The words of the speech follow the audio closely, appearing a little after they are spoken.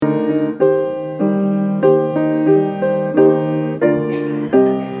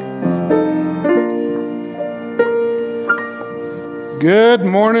Good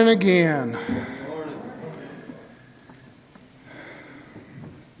morning again.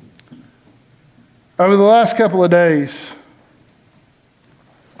 Over the last couple of days,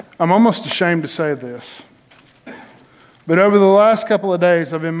 I'm almost ashamed to say this, but over the last couple of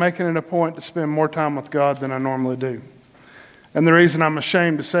days, I've been making it a point to spend more time with God than I normally do. And the reason I'm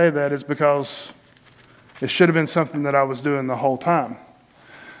ashamed to say that is because it should have been something that I was doing the whole time.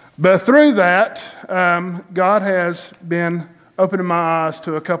 But through that, God has been opening my eyes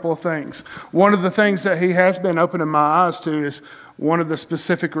to a couple of things. One of the things that He has been opening my eyes to is one of the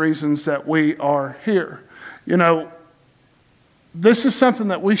specific reasons that we are here. You know, this is something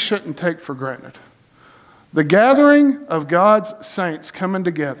that we shouldn't take for granted. The gathering of God's saints coming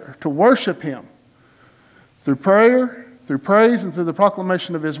together to worship Him through prayer, through praise, and through the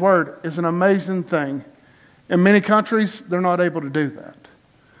proclamation of His Word is an amazing thing. In many countries, they're not able to do that.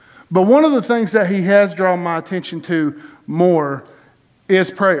 But one of the things that He has drawn my attention to more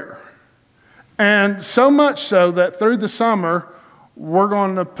is prayer. And so much so that through the summer, we're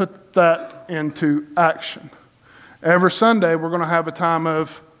going to put that into action. Every Sunday, we're going to have a time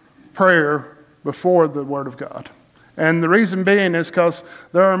of prayer before the Word of God. And the reason being is because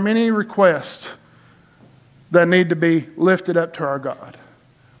there are many requests that need to be lifted up to our God.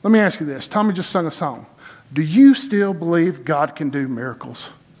 Let me ask you this. Tommy just sung a song. Do you still believe God can do miracles?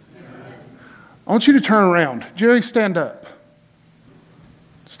 I want you to turn around. Jerry, stand up.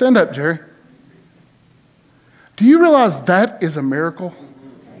 Stand up, Jerry. Do you realize that is a miracle?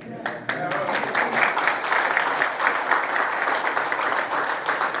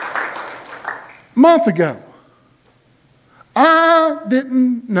 A month ago, I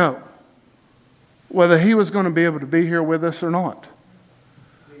didn't know whether he was going to be able to be here with us or not.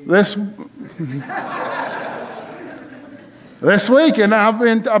 This week, and I've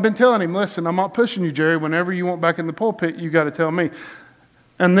been telling him, listen, I'm not pushing you, Jerry. Whenever you want back in the pulpit, you got to tell me.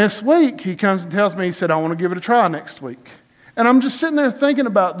 And this week, he comes and tells me, he said, I want to give it a try next week. And I'm just sitting there thinking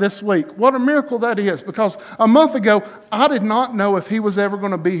about this week, what a miracle that is. Because a month ago, I did not know if he was ever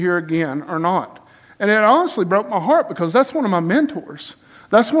going to be here again or not. And it honestly broke my heart because that's one of my mentors.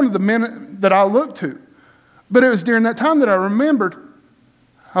 That's one of the men that I look to. But it was during that time that I remembered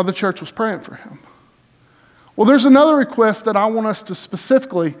how the church was praying for him. Well, there's another request that I want us to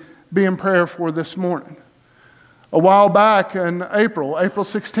specifically be in prayer for this morning. A while back in April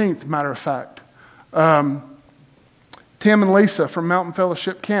 16th, matter of fact, Tim and Lisa from Mountain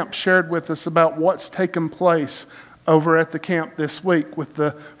Fellowship Camp shared with us about what's taken place over at the camp this week with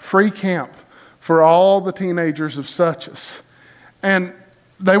the free camp for all the teenagers of Suches. And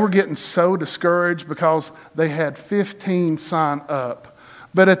they were getting so discouraged because they had 15 sign up.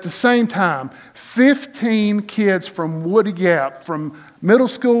 But at the same time, 15 kids from Woody Gap, from middle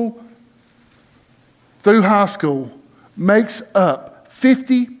school through high school, makes up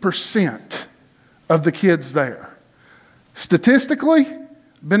 50% of the kids there. Statistically,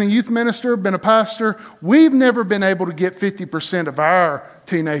 been a youth minister, been a pastor, we've never been able to get 50% of our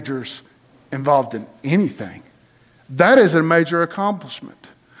teenagers involved in anything. That is a major accomplishment.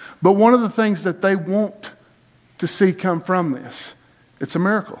 But one of the things that they want to see come from this, it's a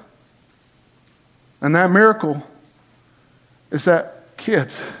miracle. And that miracle is that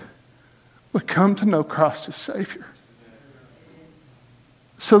kids would come to know Christ as Savior.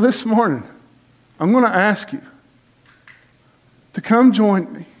 So this morning, I'm going to ask you to come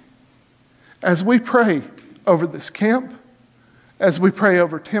join me as we pray over this camp, as we pray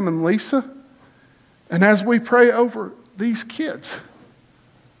over Tim and Lisa, and as we pray over these kids.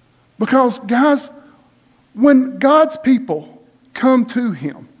 Because, guys, when God's people come to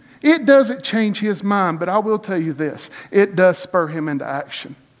Him, it doesn't change His mind, but I will tell you this, it does spur Him into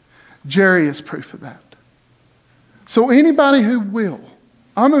action. Jerry is proof of that. So anybody who will,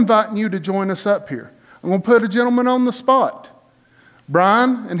 I'm inviting you to join us up here. I'm going to put a gentleman on the spot.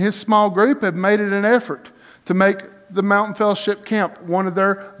 Brian and his small group have made it an effort to make the Mountain Fellowship Camp one of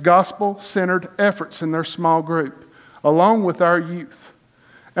their gospel-centered efforts in their small group, along with our youth.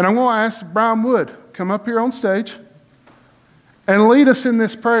 And I'm going to ask Brian Wood, come up here on stage and lead us in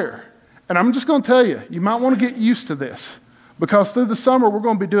this prayer. And I'm just going to tell you, you might want to get used to this because through the summer we're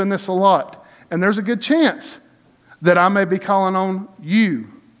going to be doing this a lot. And there's a good chance that I may be calling on you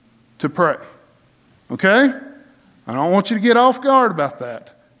to pray. Okay? I don't want you to get off guard about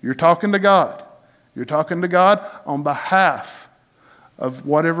that. You're talking to God. You're talking to God on behalf of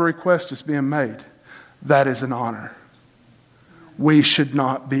whatever request is being made. That is an honor. We should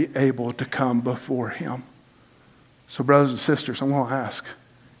not be able to come before Him. So brothers and sisters, I'm going to ask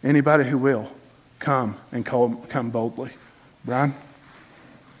anybody who will, come and come boldly. Brian?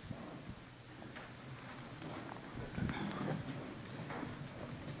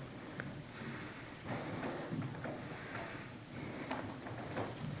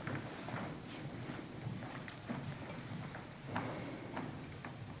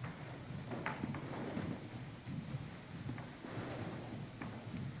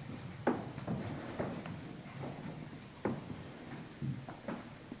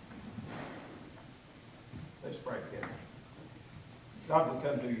 pray together. God, we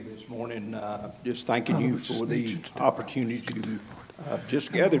come to you this morning just thanking you for the opportunity to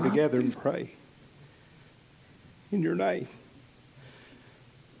just gather together and pray in your name.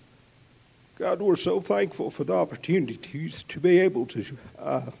 God, we're so thankful for the opportunity to be able to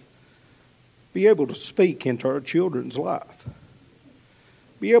speak into our children's life,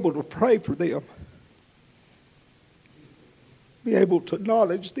 be able to pray for them, be able to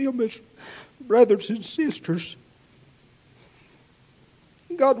acknowledge them as brothers and sisters.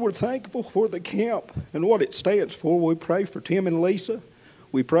 God, we're thankful for the camp and what it stands for. We pray for Tim and Lisa.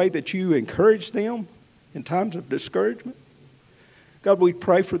 We pray that you encourage them in times of discouragement. God, we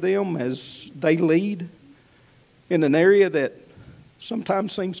pray for them as they lead in an area that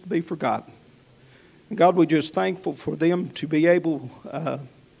sometimes seems to be forgotten. And God, we're just thankful for them to be able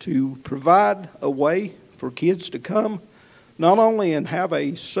to provide a way for kids to come, not only and have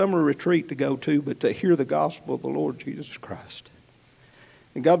a summer retreat to go to, but to hear the gospel of the Lord Jesus Christ.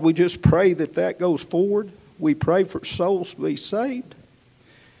 And God, we just pray that that goes forward. We pray for souls to be saved.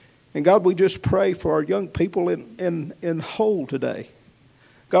 And God, we just pray for our young people in whole today.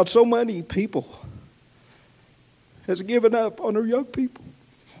 God, so many people has given up on our young people.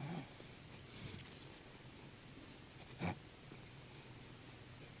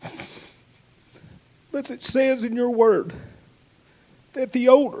 But it says in your word that the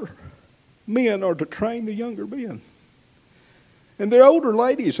older men are to train the younger men. And the older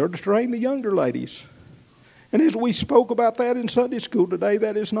ladies are to train the younger ladies. And as we spoke about that in Sunday school today,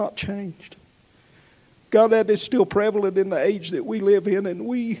 that has not changed. God, that is still prevalent in the age that we live in, and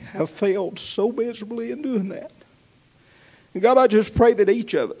we have failed so miserably in doing that. And God, I just pray that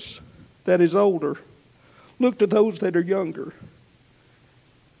each of us that is older look to those that are younger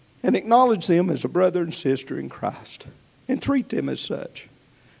and acknowledge them as a brother and sister in Christ and treat them as such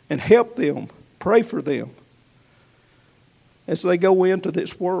and help them, pray for them as they go into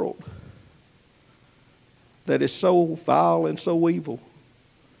this world that is so vile and so evil.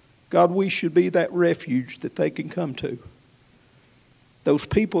 God, we should be that refuge that they can come to, those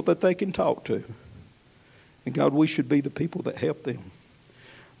people that they can talk to. And God, we should be the people that help them.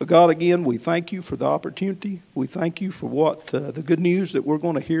 But God, again, we thank you for the opportunity. We thank you for what the good news that we're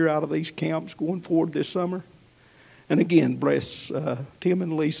going to hear out of these camps going forward this summer. And again, bless Tim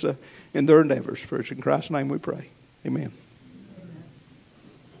and Lisa in their endeavors. For it's in Christ's name we pray. Amen.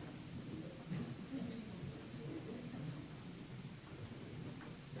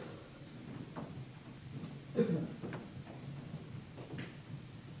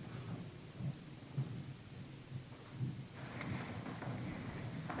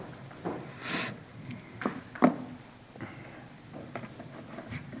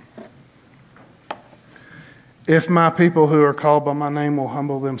 If my people who are called by my name will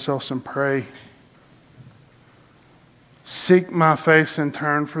humble themselves and pray, seek my face and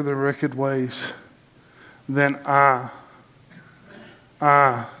turn from their wicked ways, then I,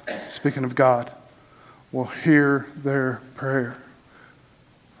 speaking of God, will hear their prayer.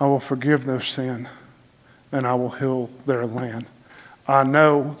 I will forgive their sin, and I will heal their land. I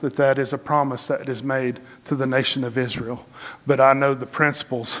know that that is a promise that is made to the nation of Israel, but I know the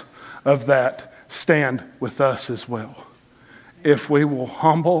principles of that stand with us as well. If we will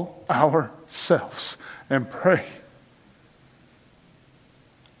humble ourselves and pray,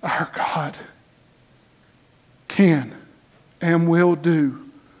 our God can and will do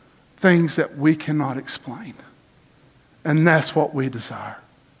things that we cannot explain. And that's what we desire.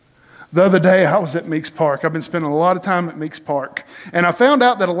 The other day I was at Meeks Park. I've been spending a lot of time at Meeks Park. And I found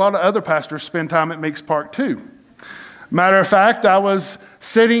out that a lot of other pastors spend time at Meeks Park too. Matter of fact, I was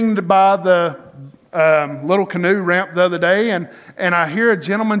sitting by the little canoe ramp the other day, and I hear a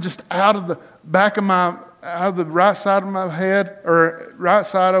gentleman just out of the right side of my head, or right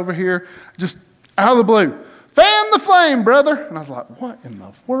side over here, just out of the blue, "Fan the flame, brother." And I was like, what in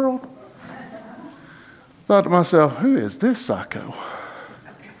the world? Thought to myself, who is this psycho?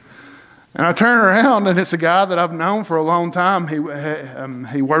 And I turn around, and it's a guy that I've known for a long time.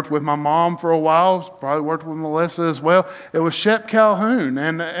 He worked with my mom for a while, probably worked with Melissa as well. It was Shep Calhoun,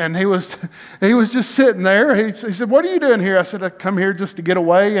 and he was just sitting there. He said, "What are you doing here?" I said, "I come here just to get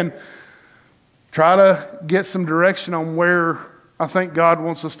away and try to get some direction on where I think God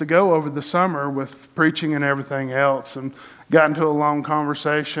wants us to go over the summer with preaching and everything else." And got into a long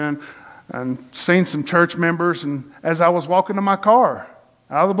conversation and seen some church members. And as I was walking to my car,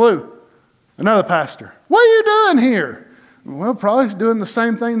 out of the blue, another pastor, "What are you doing here?" "Well, probably doing the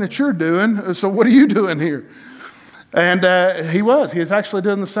same thing that you're doing. So what are you doing here?" And he was actually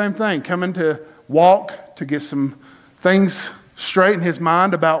doing the same thing, coming to walk, to get some things straight in his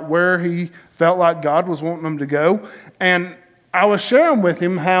mind about where he felt like God was wanting him to go. And I was sharing with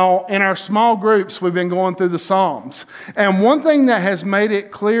him how in our small groups we've been going through the Psalms. And one thing that has made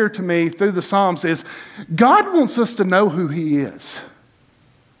it clear to me through the Psalms is God wants us to know who he is.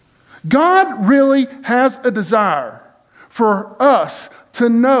 God really has a desire for us to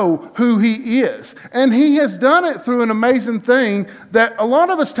know who he is. And he has done it through an amazing thing that a lot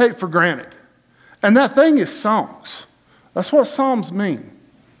of us take for granted. And that thing is songs. That's what Psalms mean.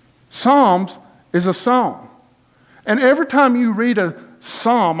 Psalms is a song. And every time you read a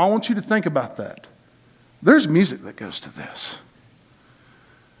psalm, I want you to think about that. There's music that goes to this.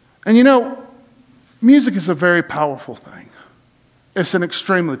 And you know, music is a very powerful thing. It's an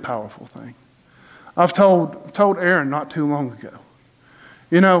extremely powerful thing. I've told Aaron not too long ago.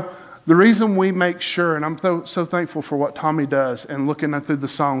 You know, the reason we make sure, and I'm so thankful for what Tommy does and looking through the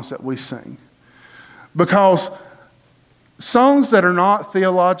songs that we sing. Because songs that are not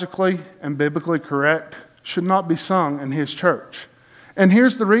theologically and biblically correct should not be sung in his church. And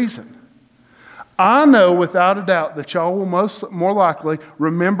here's the reason. I know without a doubt that y'all will more likely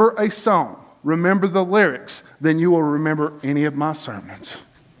remember a song, remember the lyrics, than you will remember any of my sermons.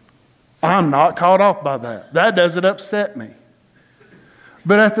 I'm not caught off by that. That doesn't upset me.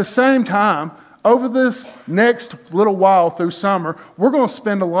 But at the same time, over this next little while through summer, we're going to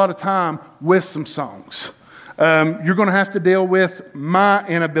spend a lot of time with some songs. You're going to have to deal with my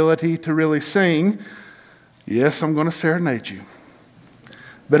inability to really sing. Yes, I'm going to serenade you.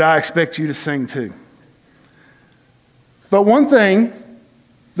 But I expect you to sing too. But one thing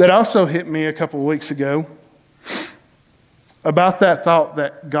that also hit me a couple of weeks ago about that thought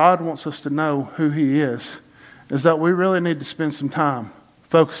that God wants us to know who he is that we really need to spend some time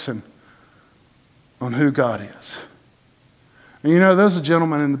focusing on who God is. And you know, there's a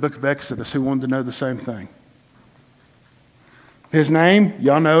gentleman in the book of Exodus who wanted to know the same thing. His name,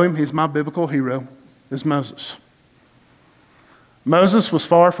 y'all know him, he's my biblical hero, is Moses. Moses was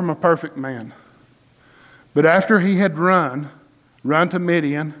far from a perfect man. But after he had run to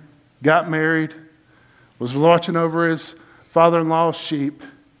Midian, got married, was watching over his father-in-law's sheep,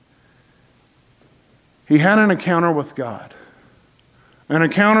 he had an encounter with God. An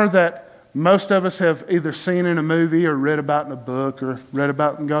encounter that most of us have either seen in a movie or read about in a book or read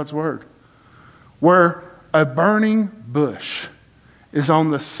about in God's Word, where a burning bush is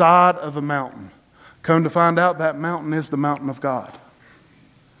on the side of a mountain. Come to find out, that mountain is the mountain of God.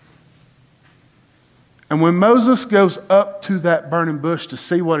 And when Moses goes up to that burning bush to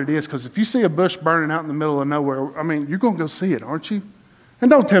see what it is, because if you see a bush burning out in the middle of nowhere, I mean, you're going to go see it, aren't you? And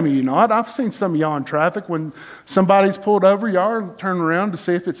don't tell me you're not. I've seen some of y'all in traffic when somebody's pulled over, y'all are turning around to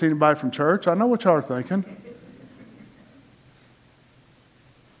see if it's anybody from church. I know what y'all are thinking.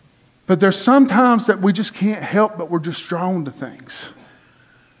 But there's some times that we just can't help but we're just drawn to things.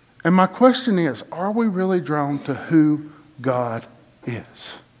 And my question is, are we really drawn to who God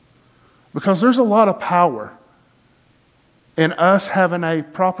is? Because there's a lot of power in us having a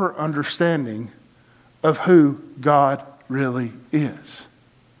proper understanding of who God really is.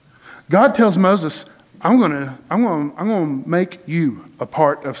 God tells Moses, I'm going to make you a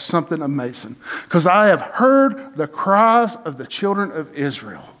part of something amazing, because I have heard the cries of the children of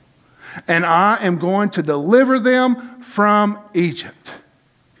Israel, and I am going to deliver them from Egypt.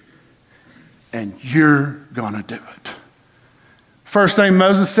 And you're going to do it. First thing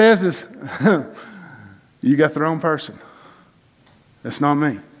Moses says is, you got the wrong person. It's not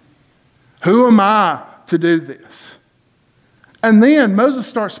me. Who am I to do this? And then Moses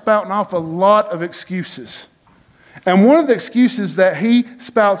starts spouting off a lot of excuses. And one of the excuses that he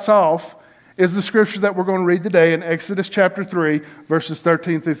spouts off is the scripture that we're going to read today in Exodus chapter 3, verses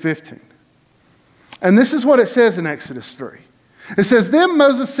 13 through 15. And this is what it says in Exodus 3. It says, Then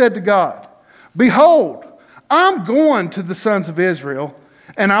Moses said to God, Behold, I'm going to the sons of Israel,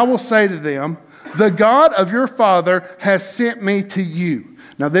 and I will say to them, The God of your father has sent me to you.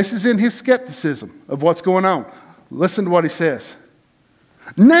 Now this is in his skepticism of what's going on. Listen to what he says.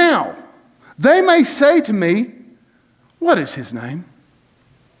 Now, they may say to me, What is his name?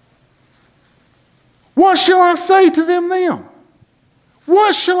 What shall I say to them then?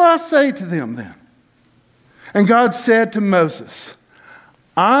 What shall I say to them then? And God said to Moses,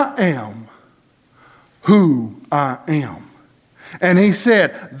 I am who I am. And he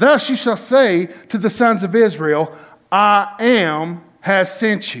said, Thus you shall say to the sons of Israel, I am has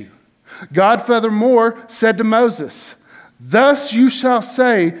sent you. God furthermore said to Moses, Thus you shall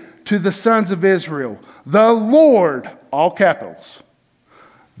say to the sons of Israel, The Lord, all capitals,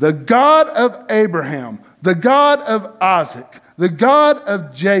 the God of Abraham, the God of Isaac, the God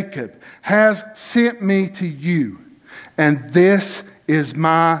of Jacob has sent me to you. and this is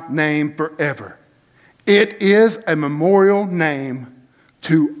my name forever. It is a memorial name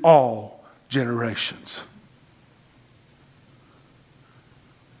to all generations.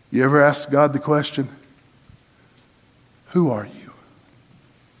 You ever ask God the question, who are you?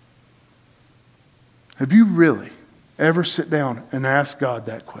 Have you really ever sit down and ask God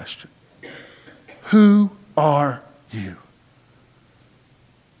that question? Who are you?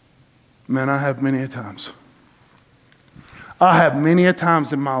 Man, I have many a times. I have many a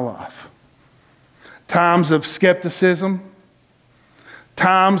times in my life. Times of skepticism.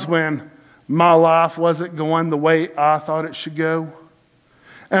 Times when my life wasn't going the way I thought it should go.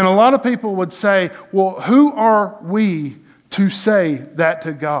 And a lot of people would say, well, who are we to say that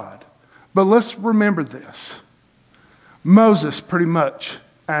to God? But let's remember this. Moses pretty much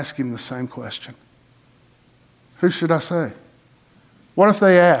asked him the same question. Who should I say? What if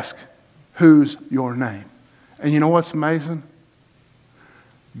they ask, who's your name? And you know what's amazing?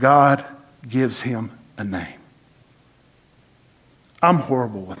 God gives him a name. I'm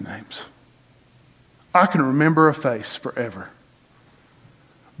horrible with names. I can remember a face forever.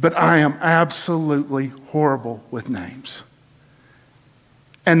 But I am absolutely horrible with names.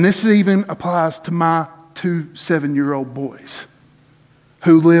 And this even applies to my 2 7-year-old boys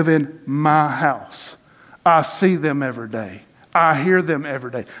who live in my house. I see them every day. I hear them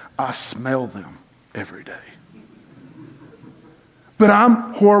every day. I smell them every day. But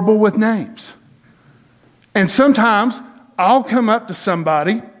I'm horrible with names. And sometimes I'll come up to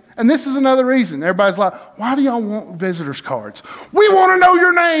somebody, and this is another reason. Everybody's like, why do y'all want visitors cards? We want to know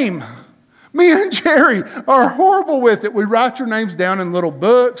your name. Me and Jerry are horrible with it. We write your names down in little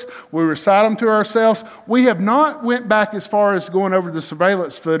books. We recite them to ourselves. We have not went back as far as going over the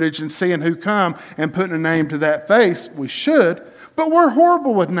surveillance footage and seeing who come and putting a name to that face. We should, but we're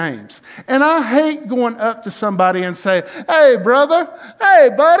horrible with names. And I hate going up to somebody and say, hey, brother, hey,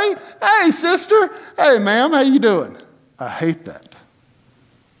 buddy, hey, sister, hey, ma'am, how you doing? I hate that.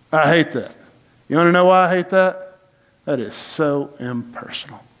 I hate that. You want to know why I hate that? That is so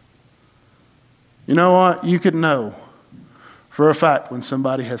impersonal. You know what? You could know for a fact when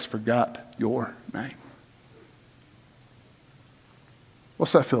somebody has forgot your name.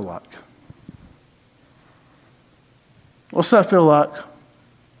 What's that feel like? What's that feel like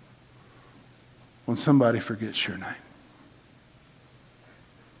when somebody forgets your name?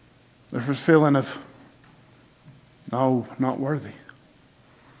 There's a feeling of, no, not worthy.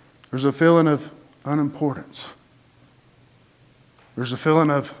 There's a feeling of unimportance. There's a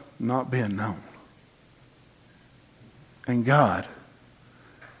feeling of not being known. And God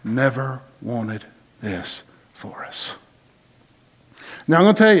never wanted this for us. Now I'm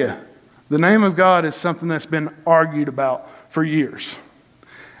going to tell you, the name of God is something that's been argued about for years.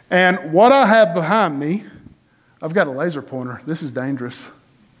 And what I have behind me, I've got a laser pointer. This is dangerous.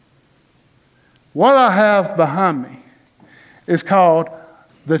 What I have behind me is called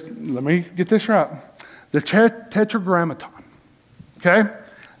let me get this right, the Tetragrammaton. Okay?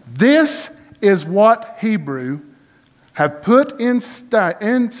 This is what Hebrew have put in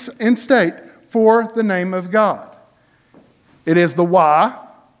state for the name of God. It is the Y,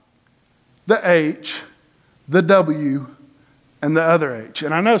 the H, the W, and the other H.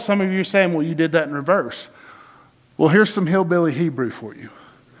 And I know some of you are saying, well, you did that in reverse. Well, here's some hillbilly Hebrew for you.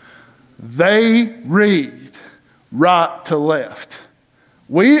 They read right to left.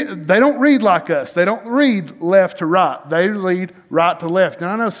 They don't read like us. They don't read left to right. They read right to left. And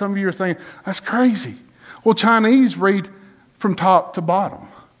I know some of you are thinking, that's crazy. Well, Chinese read from top to bottom,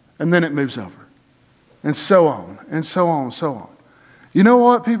 and then it moves over. And so on, and so on, and so on. You know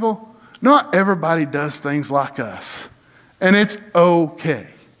what, people? Not everybody does things like us, and it's okay.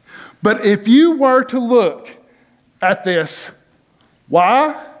 But if you were to look at this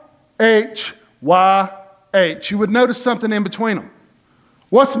Y, H, Y, H, you would notice something in between them.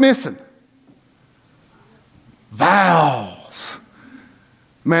 What's missing? Vowels.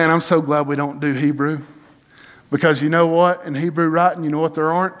 Man, I'm so glad we don't do Hebrew. Because you know what? In Hebrew writing, you know what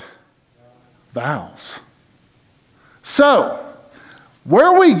there aren't? Vowels. So,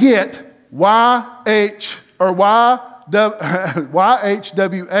 where we get YH or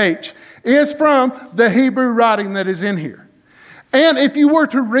YHWH is from the Hebrew writing that is in here. And if you were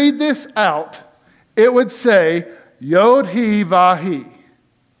to read this out, it would say Yod-He Vah-He.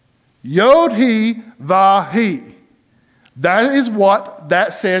 Yod-He Vah-He. That is what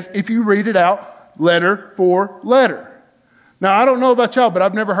that says if you read it out letter for letter. Now, I don't know about y'all, but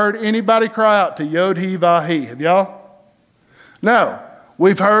I've never heard anybody cry out to Yod-He Vah-He. Have y'all? No.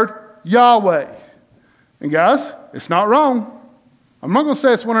 We've heard Yahweh. And guys, it's not wrong. I'm not going to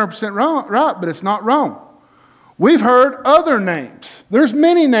say it's 100% wrong, right, but it's not wrong. We've heard other names. There's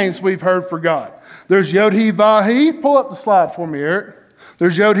many names we've heard for God. There's Yod-Heh-Vah-Heh. Pull up the slide for me, Eric.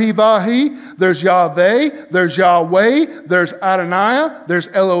 There's Yod-Heh-Vah-Heh. There's Yahweh. There's Yahweh. There's Adonai. There's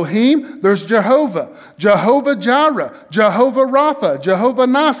Elohim. There's Jehovah. Jehovah Jireh. Jehovah Rapha. Jehovah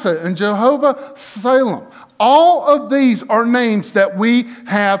Nasa. And Jehovah Salem. All of these are names that we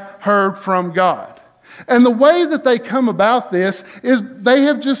have heard from God. And the way that they come about this is they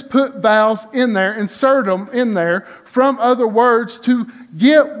have just put vowels in there, insert them in there from other words to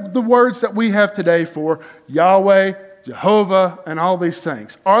get the words that we have today for Yahweh, Jehovah, and all these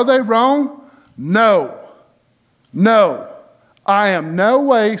things. Are they wrong? No. No. I am no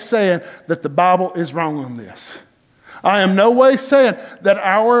way saying that the Bible is wrong on this. I am no way saying that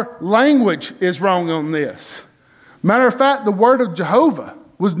our language is wrong on this. Matter of fact, the word of Jehovah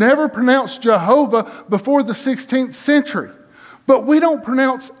was never pronounced Jehovah before the 16th century. But we don't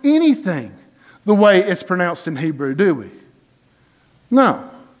pronounce anything the way it's pronounced in Hebrew, do we? No.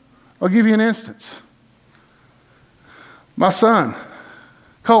 I'll give you an instance. My son,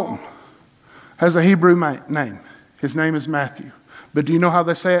 Colton, has a Hebrew name. His name is Matthew. But do you know how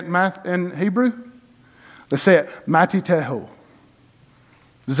they say it in Hebrew? They say it Matiteho.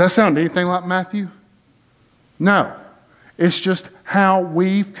 Does that sound anything like Matthew? No. It's just how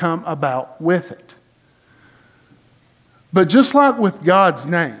we've come about with it. But just like with God's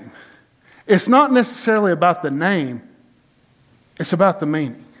name, it's not necessarily about the name, it's about the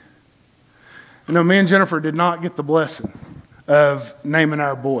meaning. You know, me and Jennifer did not get the blessing of naming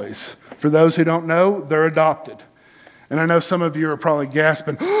our boys. For those who don't know, they're adopted. And I know some of you are probably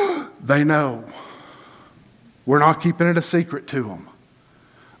gasping, they know. We're not keeping it a secret to them.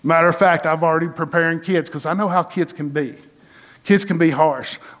 Matter of fact, I've already preparing kids because I know how kids can be. Kids can be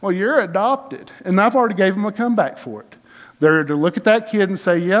harsh. Well, you're adopted. And I've already gave them a comeback for it. They're to look at that kid and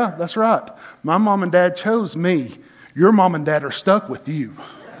say, yeah, that's right. My mom and dad chose me. Your mom and dad are stuck with you.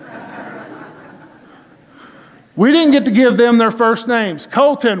 We didn't get to give them their first names.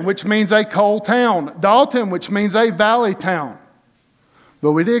 Colton, which means a coal town. Dalton, which means a valley town.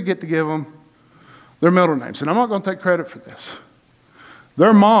 But we did get to give them their middle names. And I'm not going to take credit for this.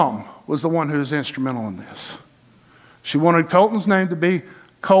 Their mom was the one who was instrumental in this. She wanted Colton's name to be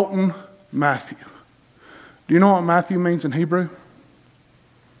Colton Matthew. Do you know what Matthew means in Hebrew?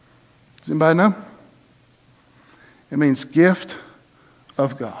 Does anybody know? It means gift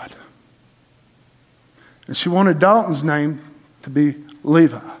of God. And she wanted Dalton's name to be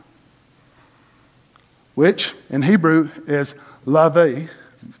Levi, which in Hebrew is Lavi.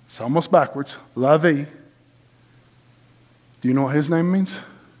 It's almost backwards. Lavi. Do you know what his name means?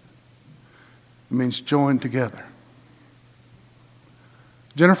 It means joined together.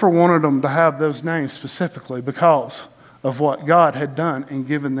 Jennifer wanted them to have those names specifically because of what God had done and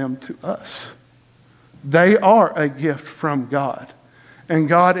given them to us. They are a gift from God. And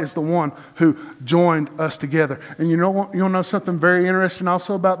God is the one who joined us together. And you know something very interesting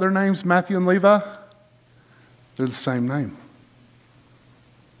also about their names, Matthew and Levi? They're the same name.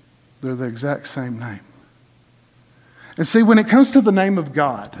 They're the exact same name. And see, when it comes to the name of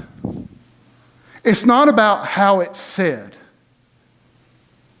God, it's not about how it's said.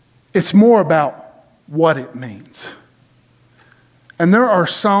 It's more about what it means. And there are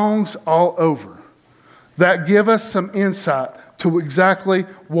songs all over that give us some insight to exactly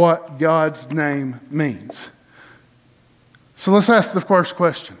what God's name means. So let's ask the first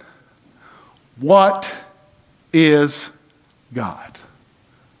question. What is God?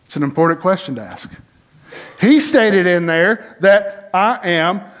 It's an important question to ask. He stated in there that I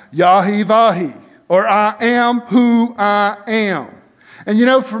am Yahweh, or I am who I am. And you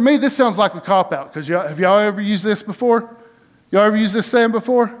know, for me, this sounds like a cop-out, because have y'all ever used this before? Y'all ever used this saying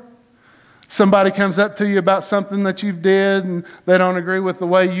before? Somebody comes up to you about something that you did, and they don't agree with the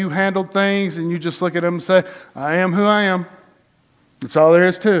way you handled things, and you just look at them and say, I am who I am. That's all there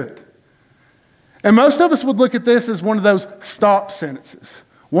is to it. And most of us would look at this as one of those stop sentences.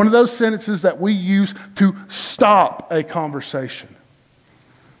 One of those sentences that we use to stop a conversation.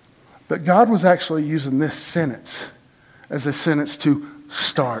 But God was actually using this sentence as a sentence to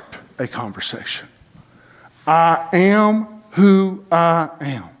start a conversation. I am who I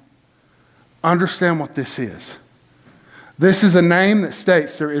am. Understand what this is. This is a name that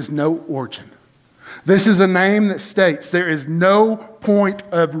states there is no origin. This is a name that states there is no point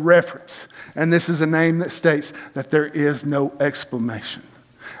of reference. And this is a name that states that there is no explanation.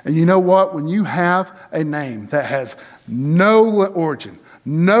 And you know what? When you have a name that has no origin,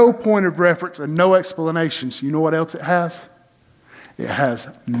 no point of reference, and no explanations, you know what else it has? It has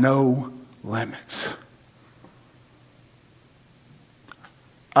no limits.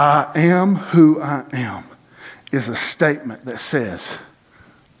 I am who I am. is a statement that says,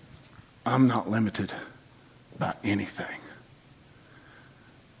 I'm not limited by anything.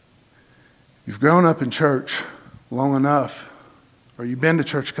 You've grown up in church long enough, or you've been to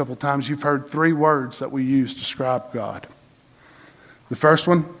church a couple times, you've heard three words that we use to describe God. The first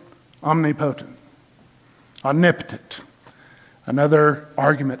one, omnipotent, omnipotent. Another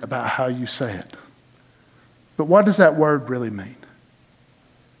argument about how you say it. But what does that word really mean?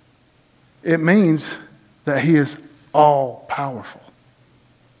 It means that he is all powerful.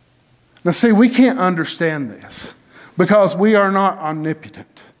 Now see, we can't understand this because we are not omnipotent.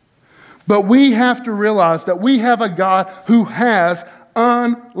 But we have to realize that we have a God who has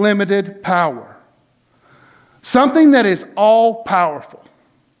unlimited power. Something that is all powerful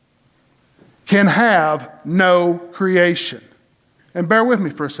can have no creation. And bear with me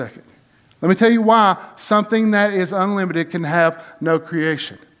for a second. Let me tell you why something that is unlimited can have no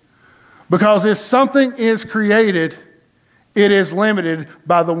creation. Because if something is created, it is limited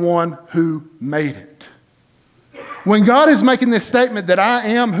by the one who made it. When God is making this statement that I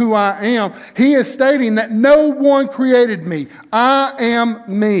am who I am, he is stating that no one created me. I am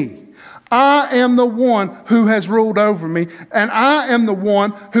me. I am the one who has ruled over me, and I am the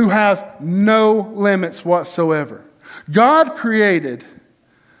one who has no limits whatsoever. God created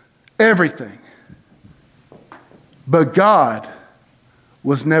everything, but God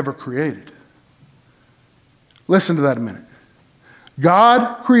was never created. Listen to that a minute.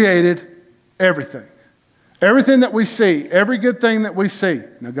 God created everything. Everything that we see, every good thing that we see.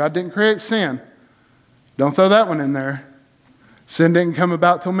 Now, God didn't create sin. Don't throw that one in there. Sin didn't come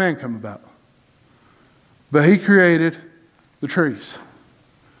about till man come about. But he created the trees,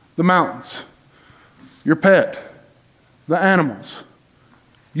 the mountains, your pet, the animals,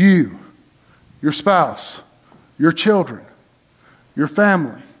 you, your spouse, your children, your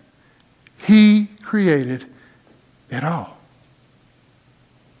family. He created it all.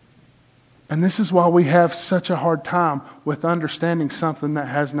 And this is why we have such a hard time with understanding something that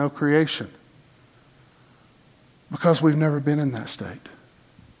has no creation. Because we've never been in that state.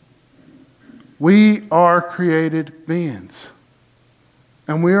 We are created beings.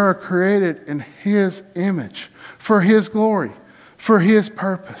 And we are created in his image, for his glory, for his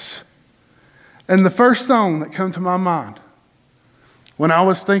purpose. And the first song that came to my mind when I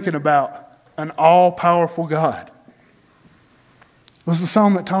was thinking about an all-powerful God was the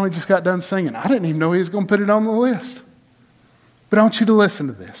song that Tommy just got done singing. I didn't even know he was going to put it on the list. But I want you to listen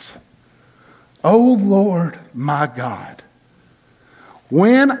to this. Oh Lord, my God,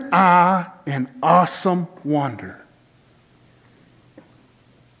 when I in awesome wonder.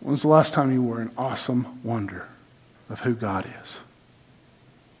 When was the last time you were in awesome wonder of who God is?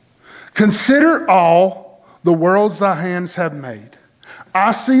 Consider all the worlds thy hands have made.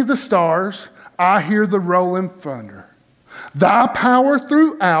 I see the stars, I hear the rolling thunder. Thy power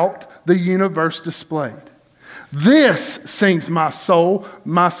throughout the universe displayed. This sings my soul,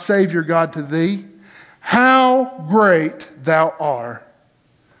 my Savior God, to thee. How great thou art.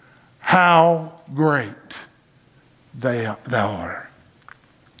 How great thou art.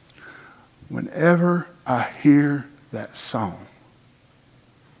 Whenever I hear that song,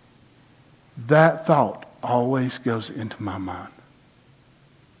 that thought always goes into my mind.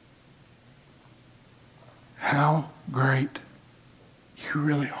 How great you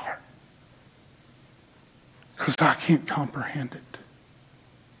really are. Because I can't comprehend it.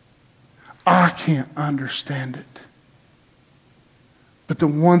 I can't understand it. But the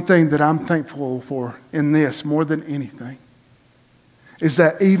one thing that I'm thankful for in this more than anything is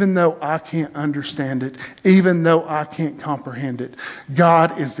that even though I can't understand it, even though I can't comprehend it,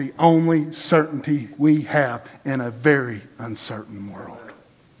 God is the only certainty we have in a very uncertain world.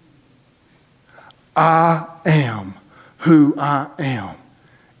 I am who I am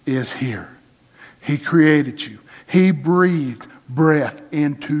is here. He created you. He breathed breath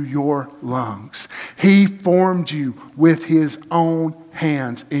into your lungs. He formed you with his own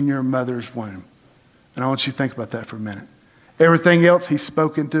hands in your mother's womb. And I want you to think about that for a minute. Everything else he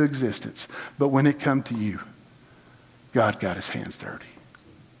spoke into existence. But when it come to you, God got his hands dirty.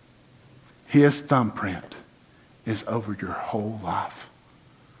 His thumbprint is over your whole life.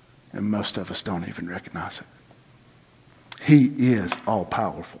 And most of us don't even recognize it. He is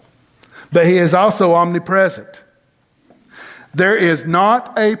all-powerful. But he is also omnipresent. There is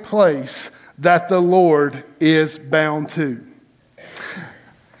not a place that the Lord is bound to.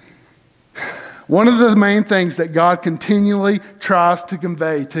 One of the main things that God continually tries to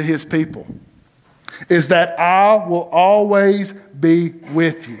convey to his people is that I will always be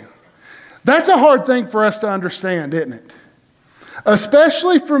with you. That's a hard thing for us to understand, isn't it?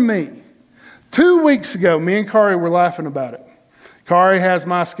 Especially for me, 2 weeks ago, me and Kari were laughing about it. Kari has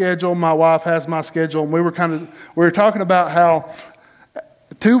my schedule, my wife has my schedule, and we were talking about how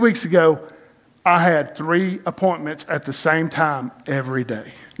 2 weeks ago I had 3 appointments at the same time every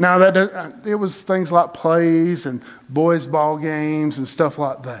day. Now it was things like plays and boys' ball games and stuff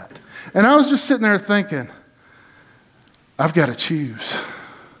like that. And I was just sitting there thinking, I've got to choose.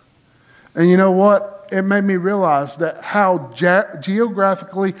 And you know what? It made me realize that how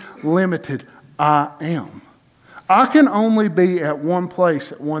geographically limited I am. I can only be at one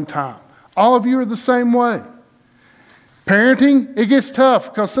place at one time. All of you are the same way. Parenting, it gets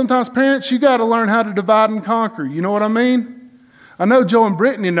tough because sometimes parents, you got to learn how to divide and conquer. You know what I mean? I know Joe and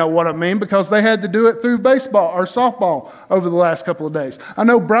Brittany know what I mean because they had to do it through baseball or softball over the last couple of days. I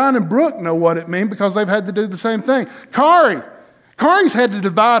know Brian and Brooke know what it means because they've had to do the same thing. Kari's had to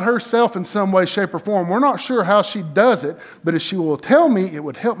divide herself in some way, shape, or form. We're not sure how she does it, but if she will tell me, it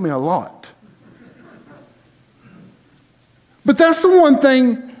would help me a lot. But that's the one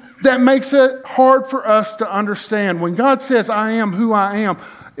thing that makes it hard for us to understand. When God says, I am who I am,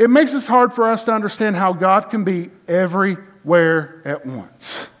 it makes it hard for us to understand how God can be everywhere at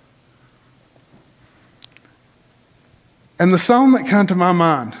once. And the song that came to my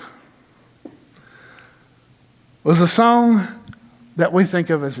mind was a song that we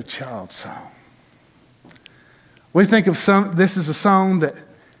think of as a child song. We think of this is a song that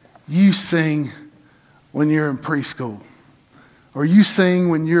you sing when you're in preschool, or you sing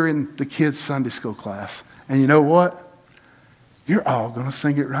when you're in the kids' Sunday school class. And you know what? You're all going to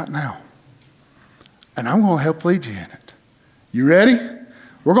sing it right now. And I'm going to help lead you in it. You ready?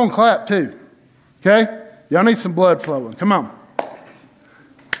 We're going to clap too. Okay? Y'all need some blood flowing. Come on.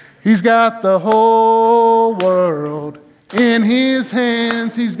 He's got the whole world in his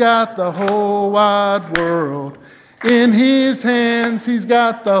hands. He's got the whole wide world in his hands. He's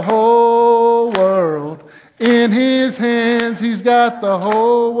got the whole world in his hands. He's got the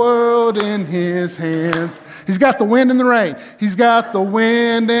whole world in his hands. He's got the wind and the rain. He's got the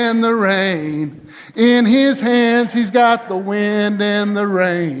wind and the rain. In his hands, he's got the wind and the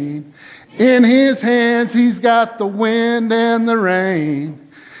rain. In his hands, he's got the wind and the rain.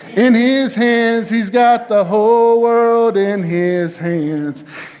 In his hands, he's got the whole world in his hands.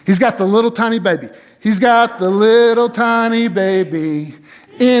 He's got the little tiny baby. He's got the little tiny baby.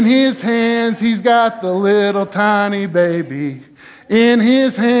 In his hands, he's got the little tiny baby. In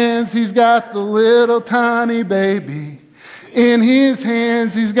his hands, he's got the little tiny baby. In his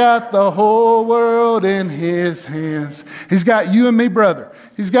hands, he's got the whole world in his hands. He's got you and me, brother.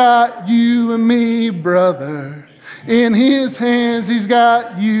 He's got you and me, brother. In his hands, he's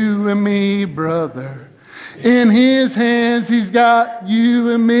got you and me, brother. In his hands, he's got you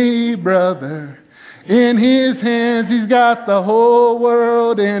and me, brother. In his hands, he's got the whole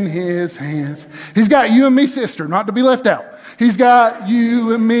world in his hands. He's got you and me, sister, not to be left out. He's got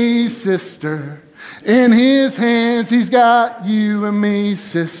you and me, sister. In his hands, he's got you and me,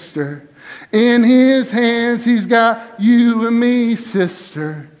 sister. In his hands, he's got you and me,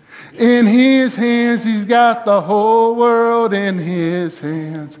 sister. In his hands, he's got the whole world in his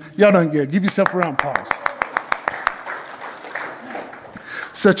hands. Y'all done good. Give yourself a round of applause.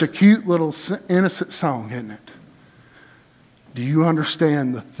 Such a cute little innocent song, isn't it? Do you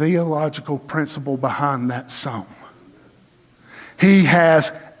understand the theological principle behind that song? He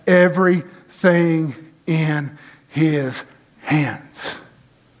has everything in his hands.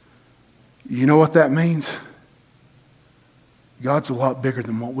 You know what that means? God's a lot bigger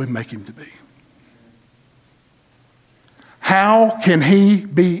than what we make him to be. How can he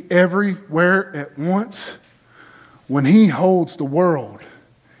be everywhere at once? When he holds the world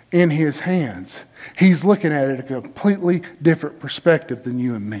in his hands, he's looking at it a completely different perspective than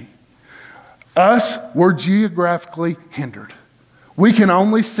you and me. Us, we're geographically hindered. We can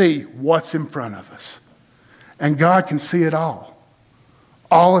only see what's in front of us. And God can see it all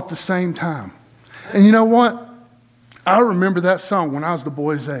at the same time. And you know what? I remember that song when I was the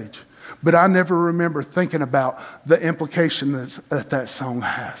boy's age, but I never remember thinking about the implication that song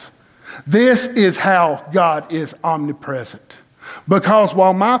has. This is how God is omnipresent. Because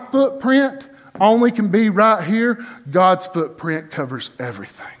while my footprint only can be right here, God's footprint covers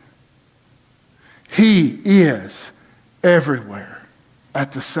everything. He is everywhere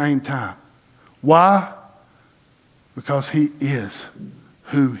at the same time. Why? Because he is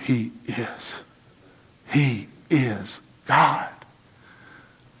who he is. He is God.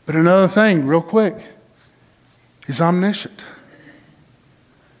 But another thing, real quick, he's omniscient.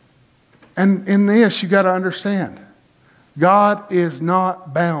 And in this, you got to understand, God is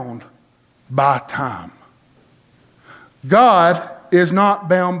not bound by time. God is not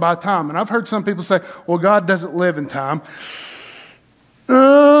bound by time. And I've heard some people say, well, God doesn't live in time.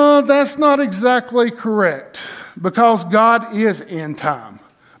 That's not exactly correct, because God is in time,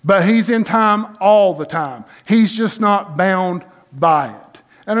 but he's in time all the time. He's just not bound by it.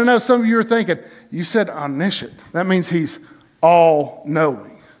 And I know some of you are thinking, you said omniscient. That means he's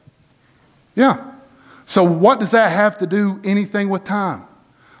all-knowing. Yeah. So what does that have to do anything with time?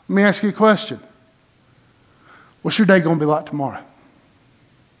 Let me ask you a question. What's your day going to be like tomorrow?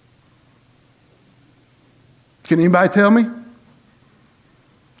 Can anybody tell me?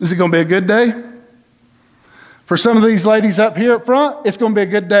 Is it going to be a good day? For some of these ladies up here up front, it's going to be a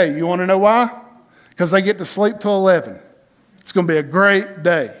good day. You want to know why? Because they get to sleep till 11. It's going to be a great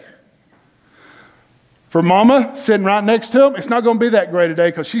day. For mama sitting right next to them, it's not going to be that great a day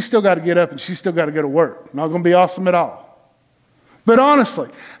because she's still got to get up and she's still got to go to work. Not going to be awesome at all. But honestly,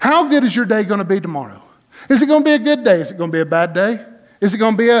 how good is your day going to be tomorrow? Is it going to be a good day? Is it going to be a bad day? Is it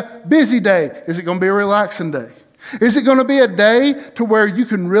going to be a busy day? Is it going to be a relaxing day? Is it going to be a day to where you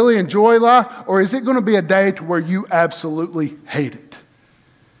can really enjoy life, or is it going to be a day to where you absolutely hate it?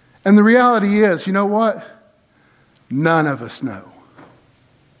 And the reality is, you know what? None of us know.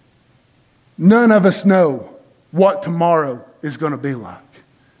 None of us know what tomorrow is going to be like.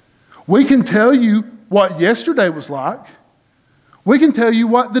 We can tell you what yesterday was like. We can tell you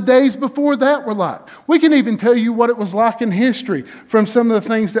what the days before that were like. We can even tell you what it was like in history from some of the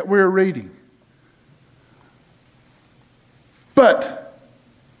things that we're reading. But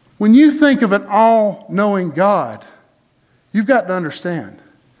when you think of an all-knowing God, you've got to understand,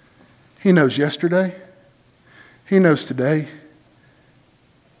 he knows yesterday, he knows today,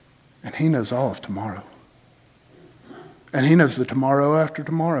 and he knows all of tomorrow. And he knows the tomorrow after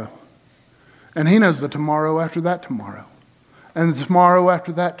tomorrow. And he knows the tomorrow after that tomorrow. And the tomorrow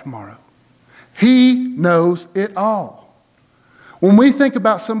after that tomorrow. He knows it all. When we think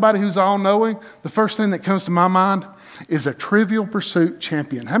about somebody who's all-knowing, the first thing that comes to my mind is a Trivial Pursuit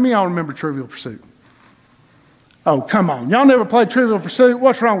champion. How many of y'all remember Trivial Pursuit? Oh, come on. Y'all never played Trivial Pursuit?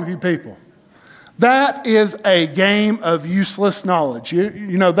 What's wrong with you people? That is a game of useless knowledge.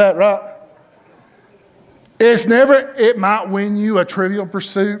 You know that, right? It might win you a Trivial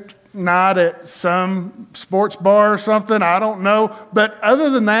Pursuit night at some sports bar or something. I don't know. But other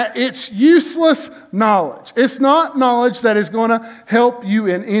than that, it's useless knowledge. It's not knowledge that is going to help you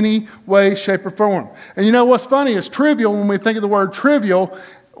in any way, shape, or form. And you know what's funny is trivial. When we think of the word trivial,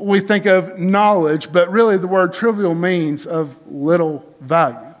 we think of knowledge, but really the word trivial means of little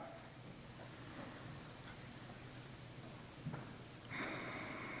value.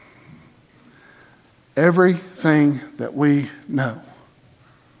 Everything that we know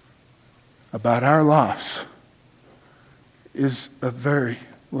about our lives is of very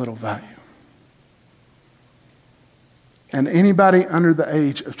little value. And anybody under the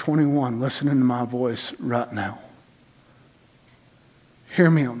age of 21 listening to my voice right now, hear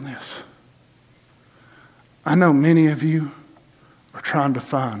me on this. I know many of you are trying to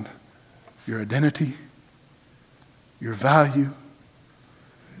find your identity, your value,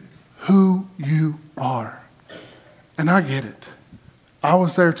 who you are. And I get it. I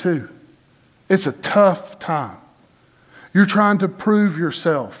was there too. It's a tough time. You're trying to prove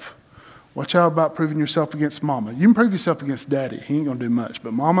yourself. Watch out about proving yourself against mama. You can prove yourself against daddy. He ain't going to do much.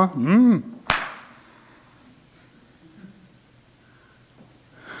 But mama,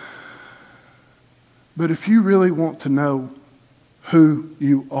 But if you really want to know who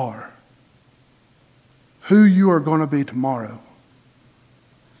you are, who you are going to be tomorrow,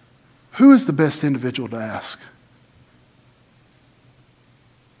 who is the best individual to ask?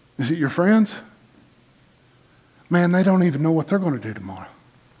 Is it your friends? Man, they don't even know what they're going to do tomorrow.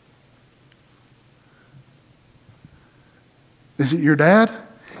 Is it your dad?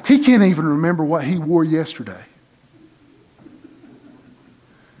 He can't even remember what he wore yesterday.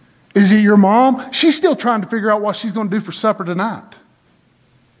 Is it your mom? She's still trying to figure out what she's going to do for supper tonight.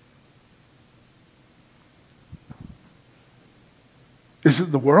 Is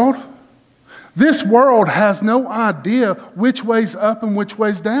it the world? This world has no idea which way's up and which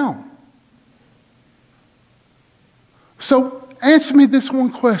way's down. So answer me this one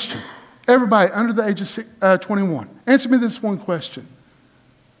question. Everybody under the age of 21, answer me this one question.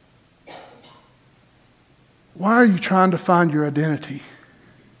 Why are you trying to find your identity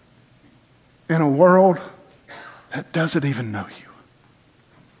in a world that doesn't even know you?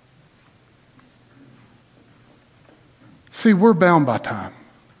 See, we're bound by time.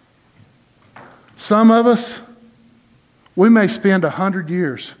 Some of us, we may spend 100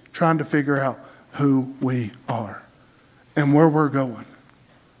 years trying to figure out who we are and where we're going.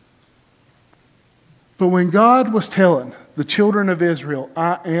 But when God was telling the children of Israel,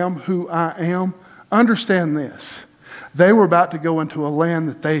 I am who I am, understand this. They were about to go into a land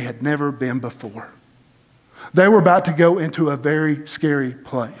that they had never been before. They were about to go into a very scary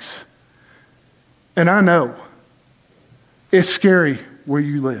place. And I know it's scary where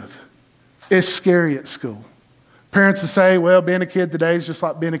you live. It's scary at school. Parents will say, well, being a kid today is just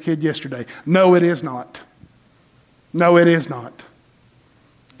like being a kid yesterday. No, it is not. No, it is not.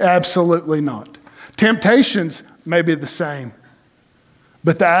 Absolutely not. Temptations may be the same,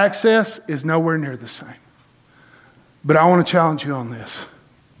 but the access is nowhere near the same. But I want to challenge you on this.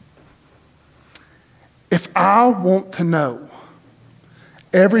 If I want to know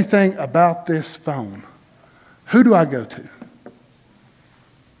everything about this phone, who do I go to?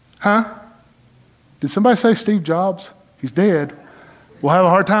 Huh? Did somebody say Steve Jobs? He's dead. We'll have a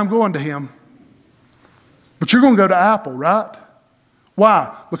hard time going to him. But you're going to go to Apple, right?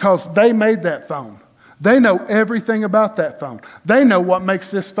 Why? Because they made that phone. They know everything about that phone. They know what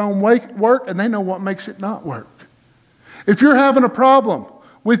makes this phone work, and they know what makes it not work. If you're having a problem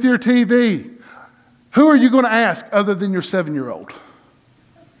with your TV, who are you going to ask other than your 7-year-old?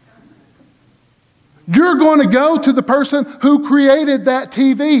 You're going to go to the person who created that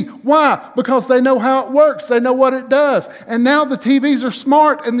TV. Why? Because they know how it works. They know what it does. And now the TVs are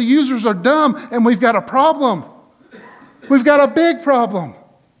smart and the users are dumb, and we've got a problem. We've got a big problem.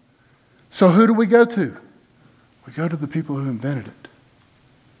 So who do we go to? We go to the people who invented it.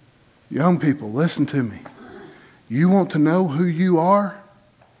 Young people, listen to me. You want to know who you are?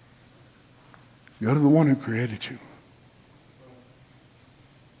 Go to the one who created you.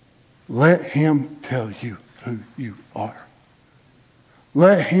 Let him tell you who you are.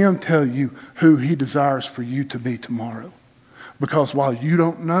 Let him tell you who he desires for you to be tomorrow. Because while you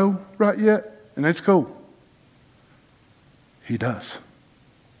don't know right yet, and it's cool, he does.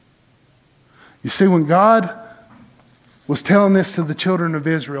 You see, when God was telling this to the children of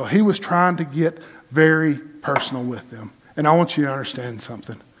Israel, he was trying to get very personal with them. And I want you to understand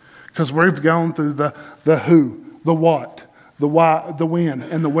something. Because we've gone through the who, the what, the why, the when,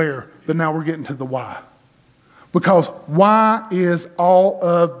 and the where. But now we're getting to the why. Because why is all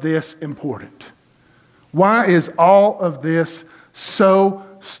of this important? Why is all of this so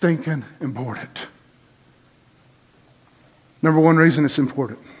stinking important? Number one reason it's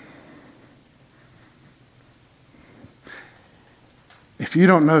important. If you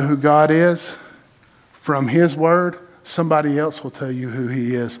don't know who God is from his word, somebody else will tell you who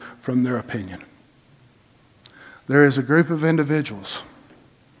he is from their opinion. There is a group of individuals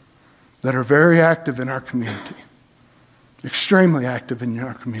that are very active in our community, extremely active in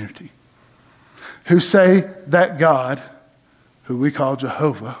our community, who say that God, who we call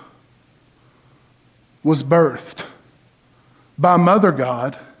Jehovah, was birthed by Mother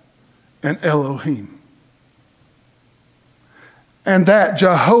God and Elohim. And that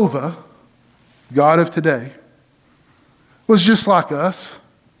Jehovah, God of today, was just like us.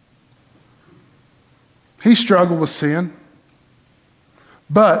 He struggled with sin,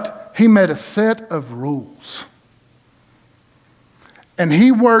 but he made a set of rules. And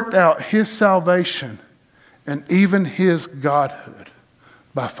he worked out his salvation and even his godhood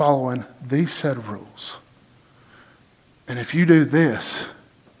by following these set of rules. And if you do this,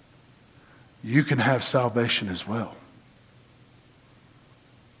 you can have salvation as well.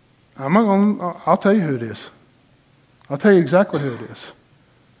 I'll tell you who it is. I'll tell you exactly who it is.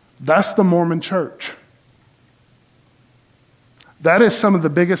 That's the Mormon Church. That is some of the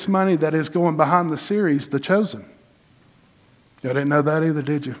biggest money that is going behind the series, The Chosen. Y'all didn't know that either,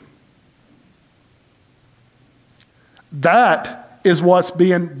 did you? That is what's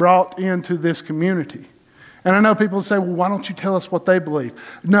being brought into this community. And I know people say, well, why don't you tell us what they believe?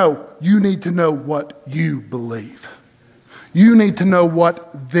 No, you need to know what you believe. You need to know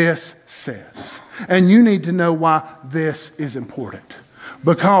what this says. And you need to know why this is important.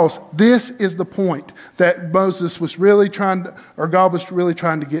 Because this is the point that Moses was really trying to, or God was really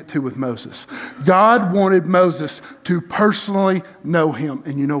trying to get to with Moses. God wanted Moses to personally know him.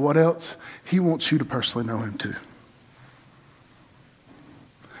 And you know what else? He wants you to personally know him too.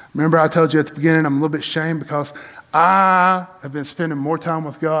 Remember I told you at the beginning I'm a little bit ashamed because I have been spending more time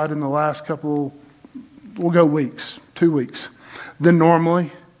with God in the last couple, we'll go weeks, 2 weeks, than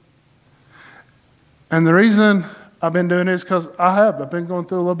normally. And the reason I've been doing it is because I've been going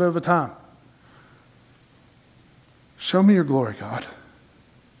through a little bit of a time. Show me your glory, God.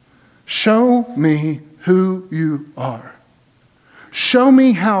 Show me who you are. Show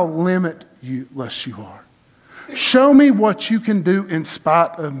me how limitless you are. Show me what you can do in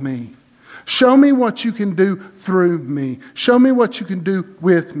spite of me. Show me what you can do through me. Show me what you can do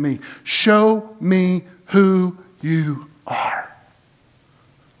with me. Show me who you are.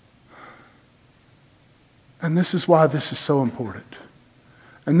 And this is why this is so important.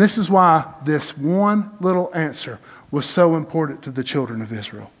 And this is why this one little answer was so important to the children of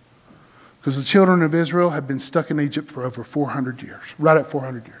Israel. Because the children of Israel had been stuck in Egypt for over 400 years, right at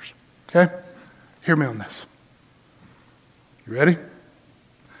 400 years. Okay? Hear me on this. You ready?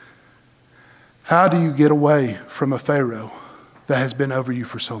 How do you get away from a Pharaoh that has been over you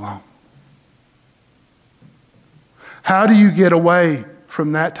for so long? How do you get away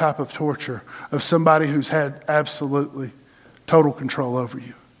from that type of torture of somebody who's had absolutely total control over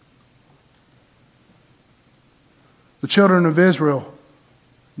you? The children of Israel,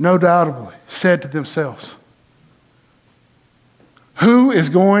 no doubtably, said to themselves, who is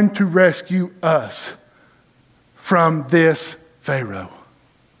going to rescue us from this Pharaoh?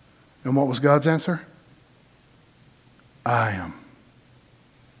 And what was God's answer? I am.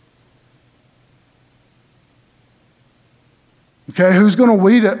 Okay, who's going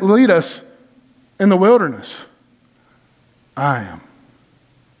to lead us in the wilderness? I am.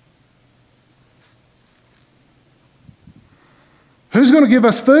 Who's going to give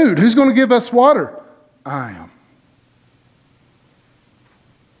us food? Who's going to give us water? I am.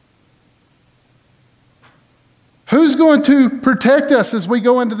 Who's going to protect us as we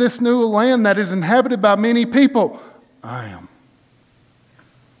go into this new land that is inhabited by many people? I am.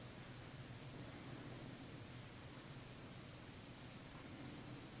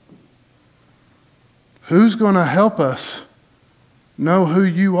 Who's going to help us know who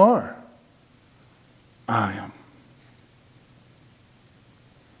you are? I am.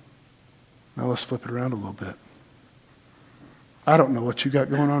 Now let's flip it around a little bit. I don't know what you got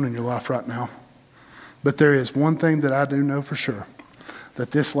going on in your life right now, but there is one thing that I do know for sure,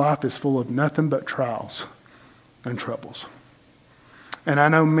 that this life is full of nothing but trials and troubles. And I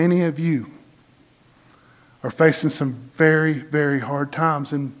know many of you are facing some very, very hard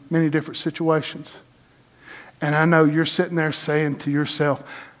times in many different situations. And I know you're sitting there saying to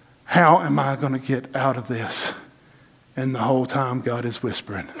yourself, how am I going to get out of this? And the whole time God is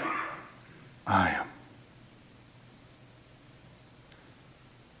whispering, I am.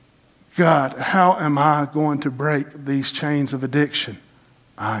 God, how am I going to break these chains of addiction?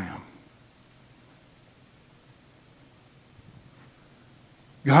 I am.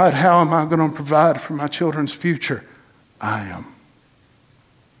 God, how am I going to provide for my children's future? I am.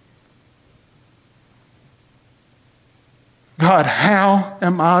 God, how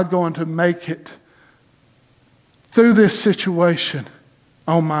am I going to make it through this situation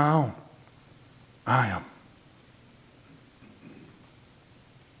on my own? I am.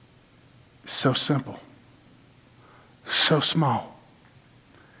 So simple, so small,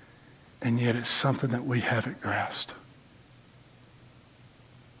 and yet it's something that we haven't grasped.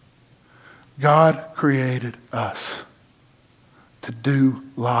 God created us to do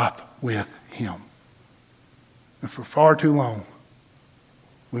life with Him. And for far too long,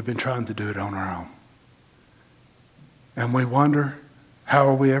 we've been trying to do it on our own. And we wonder, how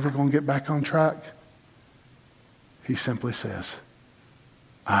are we ever going to get back on track? He simply says,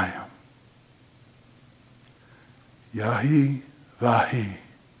 I am. Yahi Vahi.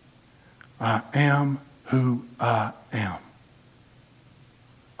 I am who I am.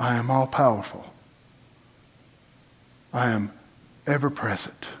 I am all powerful. I am ever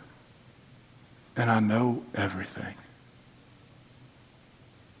present. And I know everything.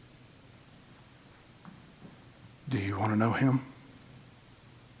 Do you want to know Him?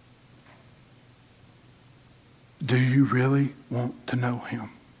 Do you really want to know Him?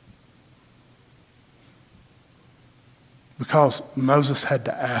 Because Moses had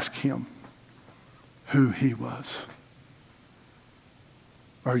to ask Him who He was.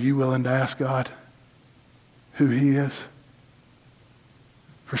 Are you willing to ask God who He is?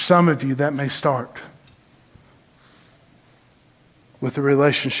 For some of you, that may start with a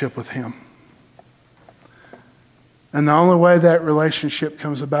relationship with Him. And the only way that relationship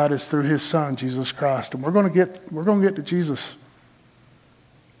comes about is through His Son, Jesus Christ. And we're going to get to Jesus.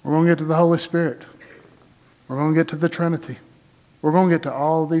 We're going to get to the Holy Spirit. We're going to get to the Trinity. We're going to get to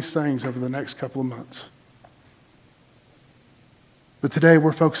all of these things over the next couple of months. But today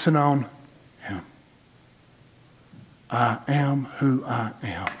we're focusing on Him. I am who I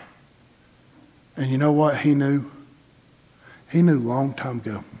am. And you know what He knew? He knew a long time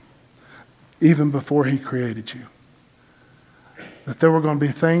ago, even before He created you, that there were going to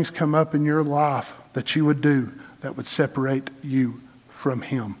be things come up in your life that you would do that would separate you from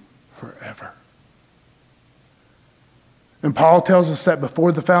Him forever. And Paul tells us that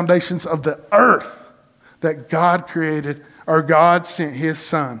before the foundations of the earth, that God created Or God sent his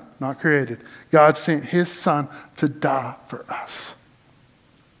son, not created. God sent his son to die for us.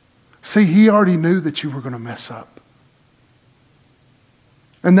 See, he already knew that you were going to mess up.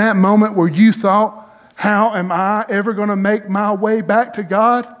 And that moment where you thought, how am I ever going to make my way back to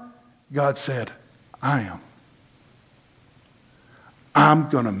God? God said, I am. I'm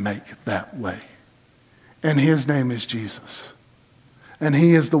going to make that way. And his name is Jesus. And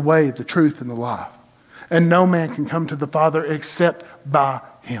he is the way, the truth, and the life. And no man can come to the Father except by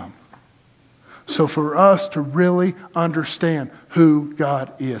him. So for us to really understand who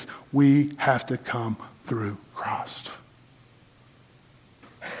God is, we have to come through Christ.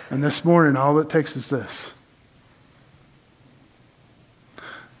 And this morning, all it takes is this.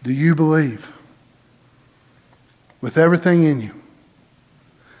 Do you believe with everything in you?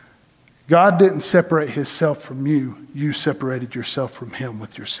 God didn't separate himself from you. You separated yourself from him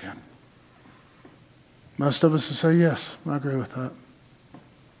with your sin. Most of us will say, yes, I agree with that.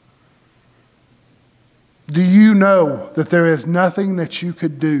 Do you know that there is nothing that you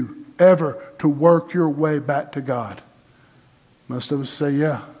could do ever to work your way back to God? Most of us say,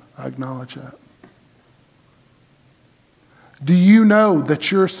 yeah, I acknowledge that. Do you know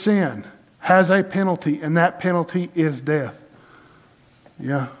that your sin has a penalty and that penalty is death?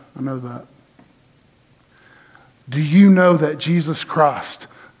 Yeah, I know that. Do you know that Jesus Christ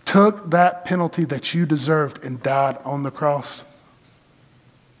took that penalty that you deserved and died on the cross?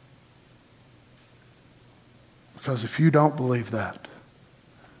 Because if you don't believe that,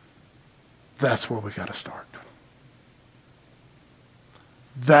 that's where we got to start.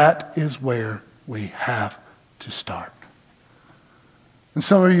 That is where we have to start. And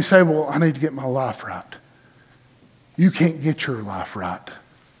some of you say, well, I need to get my life right. You can't get your life right.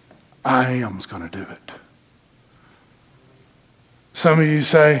 I am's going to do it. Some of you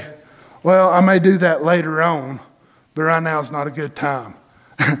say, well, I may do that later on, but right now is not a good time.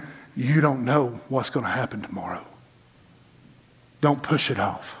 You don't know what's going to happen tomorrow. Don't push it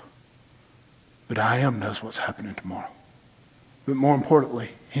off. But I am knows what's happening tomorrow. But more importantly,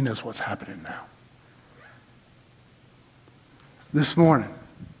 he knows what's happening now. This morning,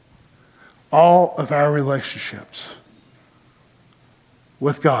 all of our relationships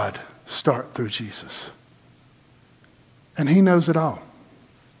with God start through Jesus. And he knows it all.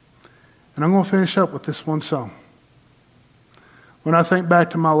 And I'm going to finish up with this one song. When I think back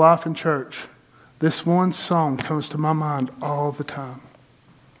to my life in church, this one song comes to my mind all the time.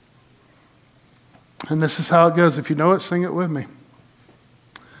 And this is how it goes. If you know it, sing it with me.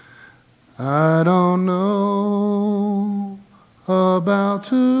 I don't know about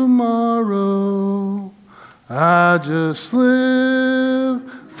tomorrow. I just live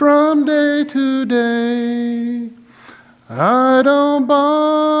from day to day. I don't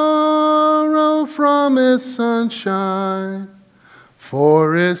borrow from its sunshine,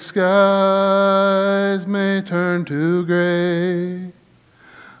 for its skies may turn to gray.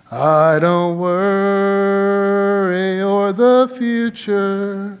 I don't worry o'er the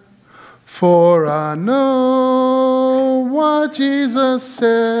future, for I know what Jesus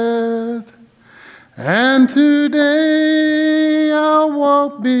said. And today I'll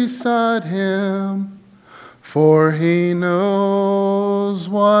walk beside him, for he knows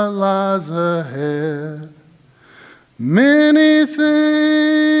what lies ahead. Many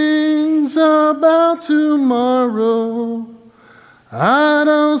things about tomorrow I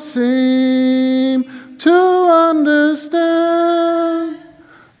don't seem to understand,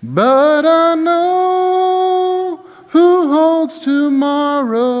 but I know who holds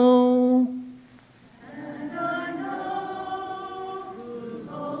tomorrow. And I know who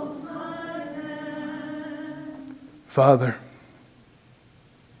holds my hand. Father,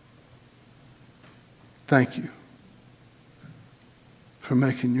 thank you for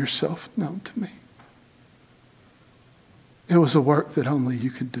making yourself known to me. It was a work that only you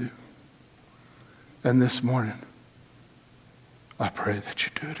could do. And this morning, I pray that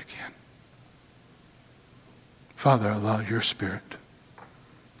you do it again. Father, allow your Spirit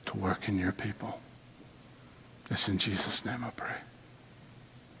to work in your people. It's in Jesus' name I pray.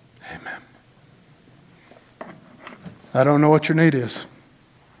 Amen. I don't know what your need is,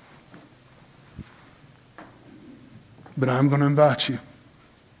 but I'm going to invite you,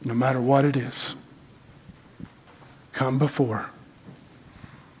 no matter what it is, come before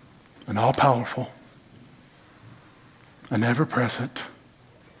an all-powerful, an ever-present,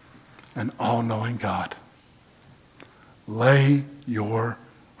 and all-knowing God. Lay your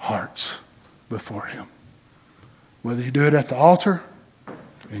hearts before him. Whether you do it at the altar,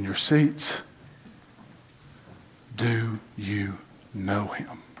 in your seats, do you know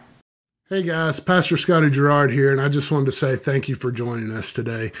him? Hey guys, Pastor Scotty Gerard here, and I just wanted to say thank you for joining us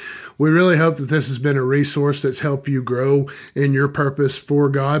today. We really hope that this has been a resource that's helped you grow in your purpose for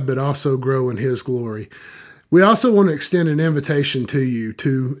God, but also grow in His glory. We also want to extend an invitation to you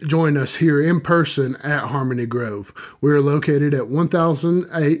to join us here in person at Harmony Grove. We are located at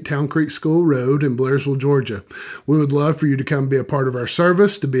 1008 Town Creek School Road in Blairsville, Georgia. We would love for you to come be a part of our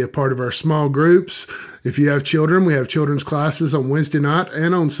service, to be a part of our small groups. If you have children, we have children's classes on Wednesday night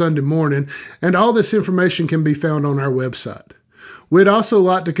and on Sunday morning, and all this information can be found on our website. We'd also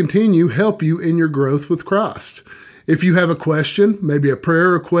like to continue help you in your growth with Christ. If you have a question, maybe a prayer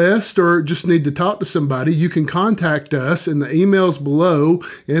request, or just need to talk to somebody, you can contact us in the emails below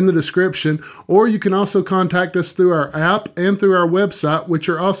in the description, or you can also contact us through our app and through our website, which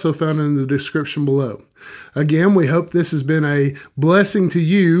are also found in the description below. Again, we hope this has been a blessing to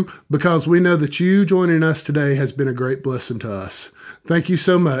you because we know that you joining us today has been a great blessing to us. Thank you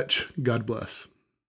so much. God bless.